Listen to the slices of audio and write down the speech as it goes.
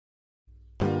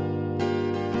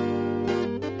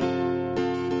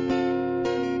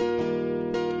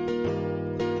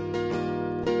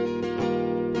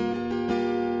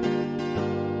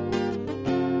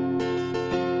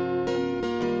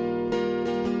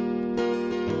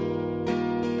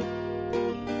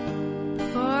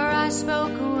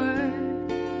spoke a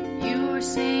word, you were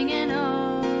singing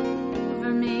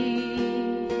over me.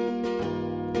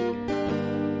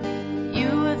 You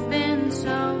have been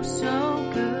so, so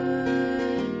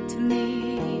good to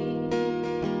me.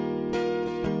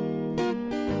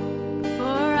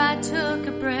 Before I took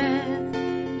a breath,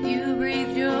 you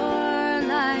breathed your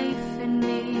life in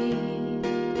me.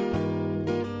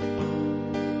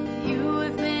 You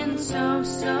have been so,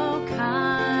 so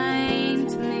kind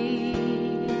to me.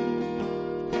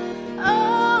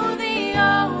 Oh, the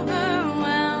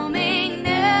overwhelming,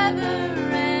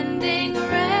 never-ending,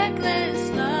 reckless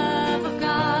love of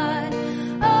God.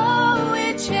 Oh,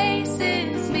 it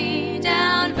chases me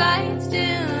down, fights till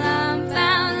I'm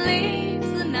found,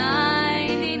 leaves the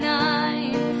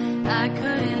 99. I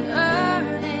couldn't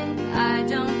earn it, I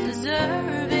don't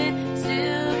deserve it,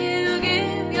 still you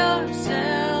give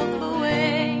yourself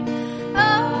away.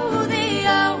 Oh, the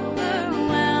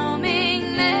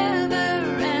overwhelming,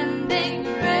 never-ending,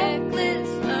 reckless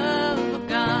love of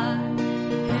God.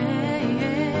 Hey,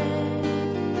 hey,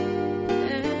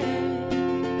 hey,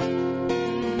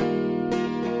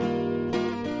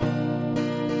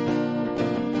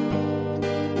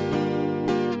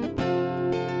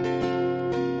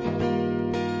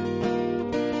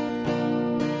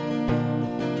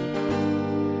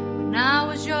 When I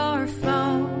was your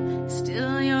foe,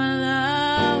 still your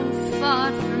love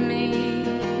fought for me.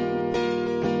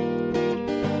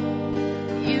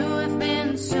 You have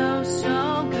been so,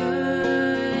 so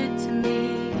good to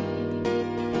me.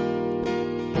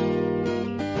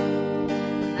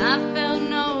 I felt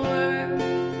no worth,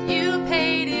 you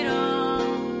paid it all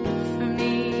for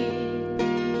me.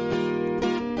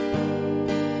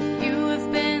 You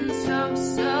have been so,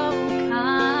 so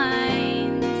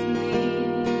kind to me.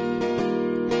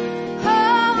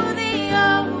 Oh, the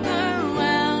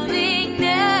overwhelming,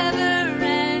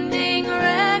 never-ending,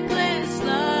 reckless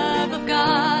love of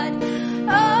God.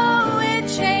 Oh, it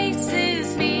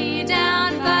chases me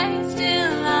down, fights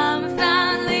till I'm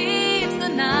found, leaves the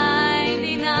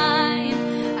 99.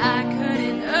 I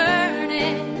couldn't earn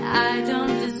it, I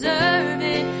don't deserve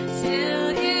it,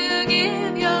 still you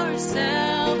give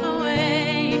yourself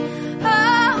away.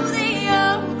 Oh, the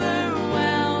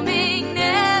overwhelming,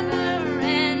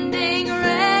 never-ending,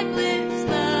 reckless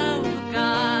love of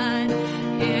God.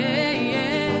 Yeah,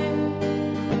 yeah.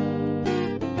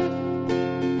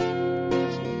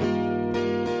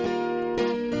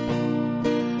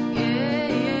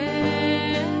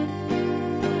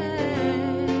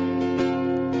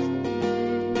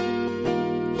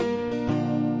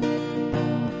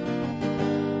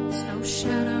 Snow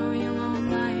shadow you won't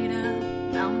light up,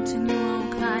 mountain you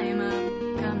won't climb up,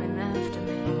 coming after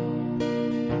me.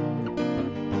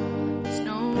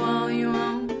 Snow wall you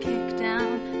won't kick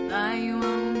down, lie you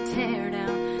won't tear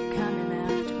down, coming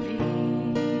after me.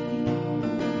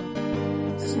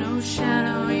 Snow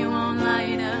shadow you won't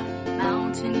light up,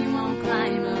 mountain you won't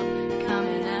climb up,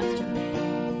 coming after me.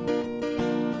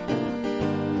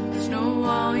 Snow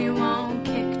wall you won't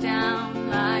kick down,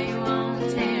 lie you won't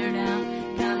tear down,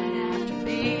 coming after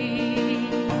me.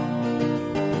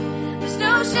 The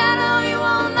snow shadow you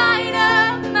won't light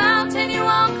up, mountain you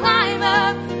won't climb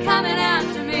up, coming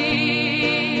after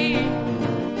me.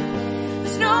 The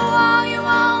snow wall you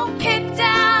won't kick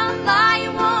down, lie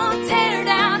you won't tear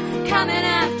down, coming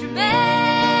after me.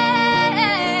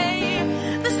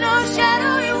 The snow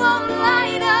shadow you won't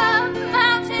light up,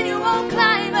 mountain you won't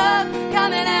climb up,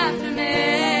 coming after me.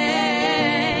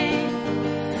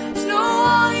 Snow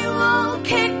wall you won't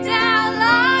kick down,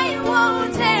 lie you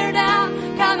won't tear down,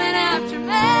 coming after me.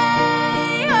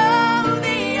 Oh,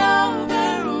 the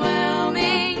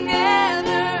overwhelming,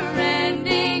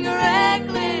 never-ending,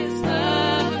 reckless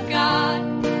love of God.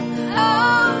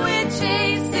 Oh, it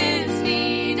chases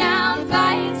me down,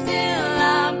 fights till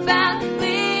I'm found,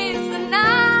 leaves the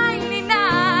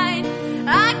 99.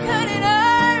 I couldn't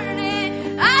earn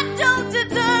it, I don't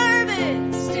deserve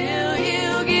it, still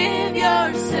you give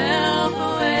yourself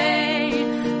away.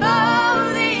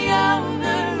 Oh, the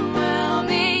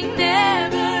overwhelming,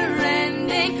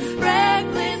 never-ending,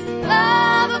 reckless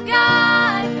love of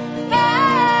God.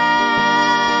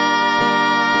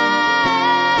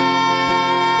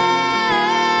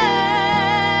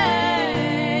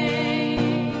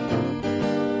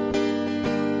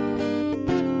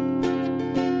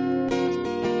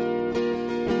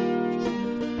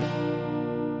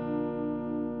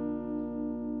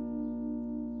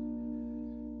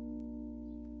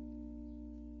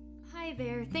 Hi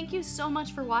there, thank you so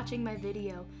much for watching my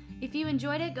video. If you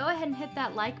enjoyed it, go ahead and hit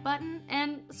that like button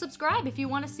and subscribe if you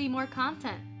want to see more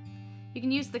content. You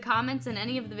can use the comments in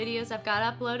any of the videos I've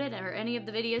got uploaded or any of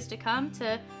the videos to come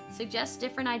to suggest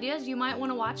different ideas you might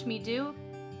want to watch me do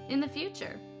in the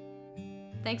future.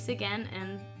 Thanks again,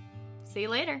 and see you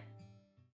later.